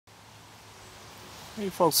Hey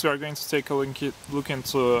folks, we are going to take a look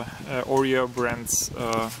into Oria brand's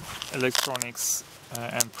electronics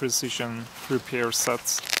and precision repair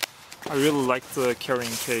sets. I really like the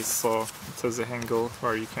carrying case, so it has a handle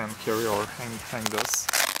where you can carry or hang this,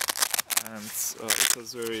 and it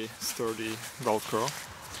has very sturdy Velcro.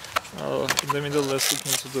 In the middle, let's look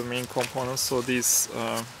into the main components. So these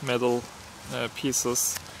metal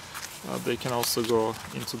pieces, they can also go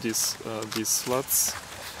into these slots.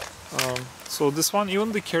 So this one,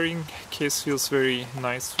 even the carrying case feels very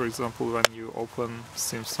nice. For example, when you open,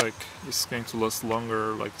 seems like it's going to last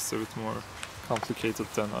longer, like it's a bit more complicated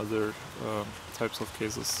than other types of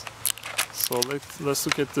cases. So let's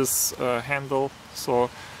look at this handle. So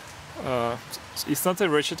it's not a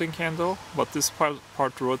ratcheting handle, but this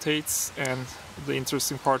part rotates, and the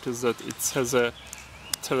interesting part is that it has a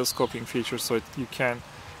telescoping feature, so you can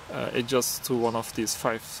adjust to one of these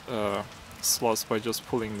 5 slots by just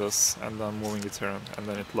pulling this and then moving it around, and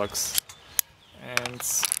then it locks. And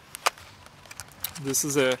this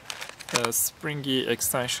is a springy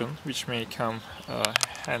extension which may come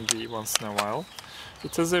handy once in a while.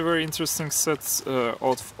 It has a very interesting set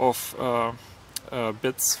of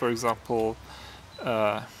bits. For example,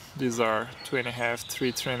 these are 2.5,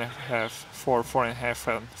 3, 3.5, 4,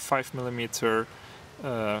 4.5 and 5 millimeter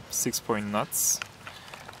 6-point nuts.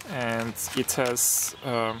 And it has,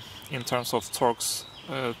 in terms of torques,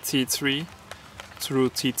 T3 through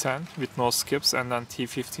T10 with no skips, and then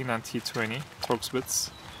T15 and T20 torques bits.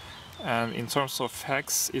 And in terms of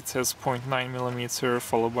hex, it has 0.9 millimeter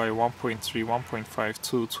followed by 1.3, 1.5,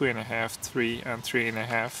 2, 2.5, 3 and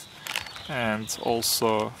 3.5, and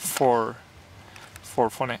also 4,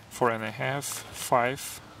 4.5,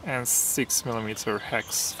 5 and 6 millimeter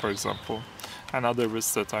hex, for example. And other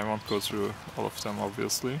bits that I won't go through all of them,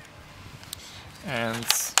 obviously. And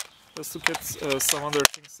let's look at some other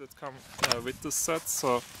things that come with this set.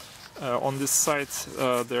 So on this side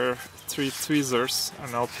there are 3 tweezers,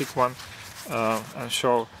 and I'll pick one and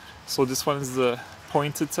show. So this one is the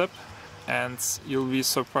pointed tip, and you'll be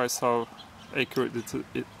surprised how accurate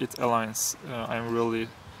it aligns. I'm really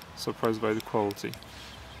surprised by the quality,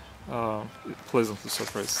 pleasantly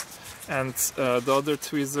surprised. And the other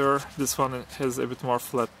tweezer, this one has a bit more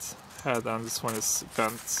flat head, and this one is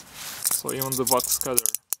bent. So even the box cutter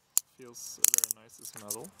feels very nice, it's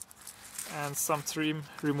metal. And some trim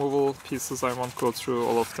removal pieces, I won't go through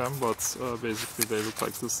all of them, but basically they look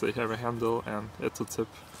like this. They have a handle and at the tip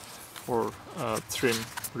for trim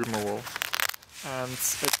removal. And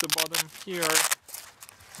at the bottom here,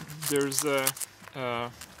 there's a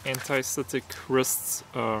anti-static wrist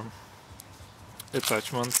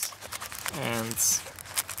attachment, and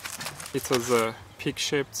it has a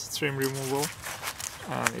peak-shaped trim removal,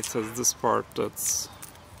 and it has this part that's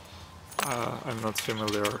I'm not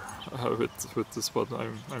familiar with this, but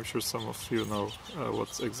I'm sure some of you know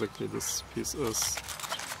what exactly this piece is.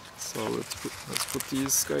 So let's put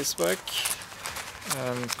these guys back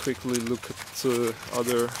and quickly look at the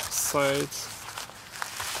other side.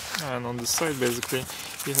 And on this side, basically,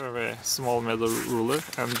 you have a small metal ruler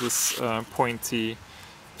and this pointy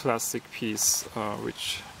plastic piece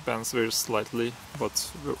which bends very slightly, but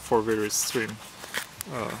for various trim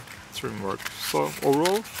work. So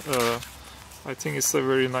overall, I think it's a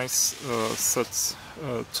very nice set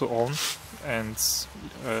to own, and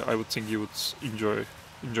I would think you would enjoy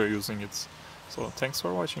using it. So thanks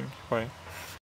for watching. Bye.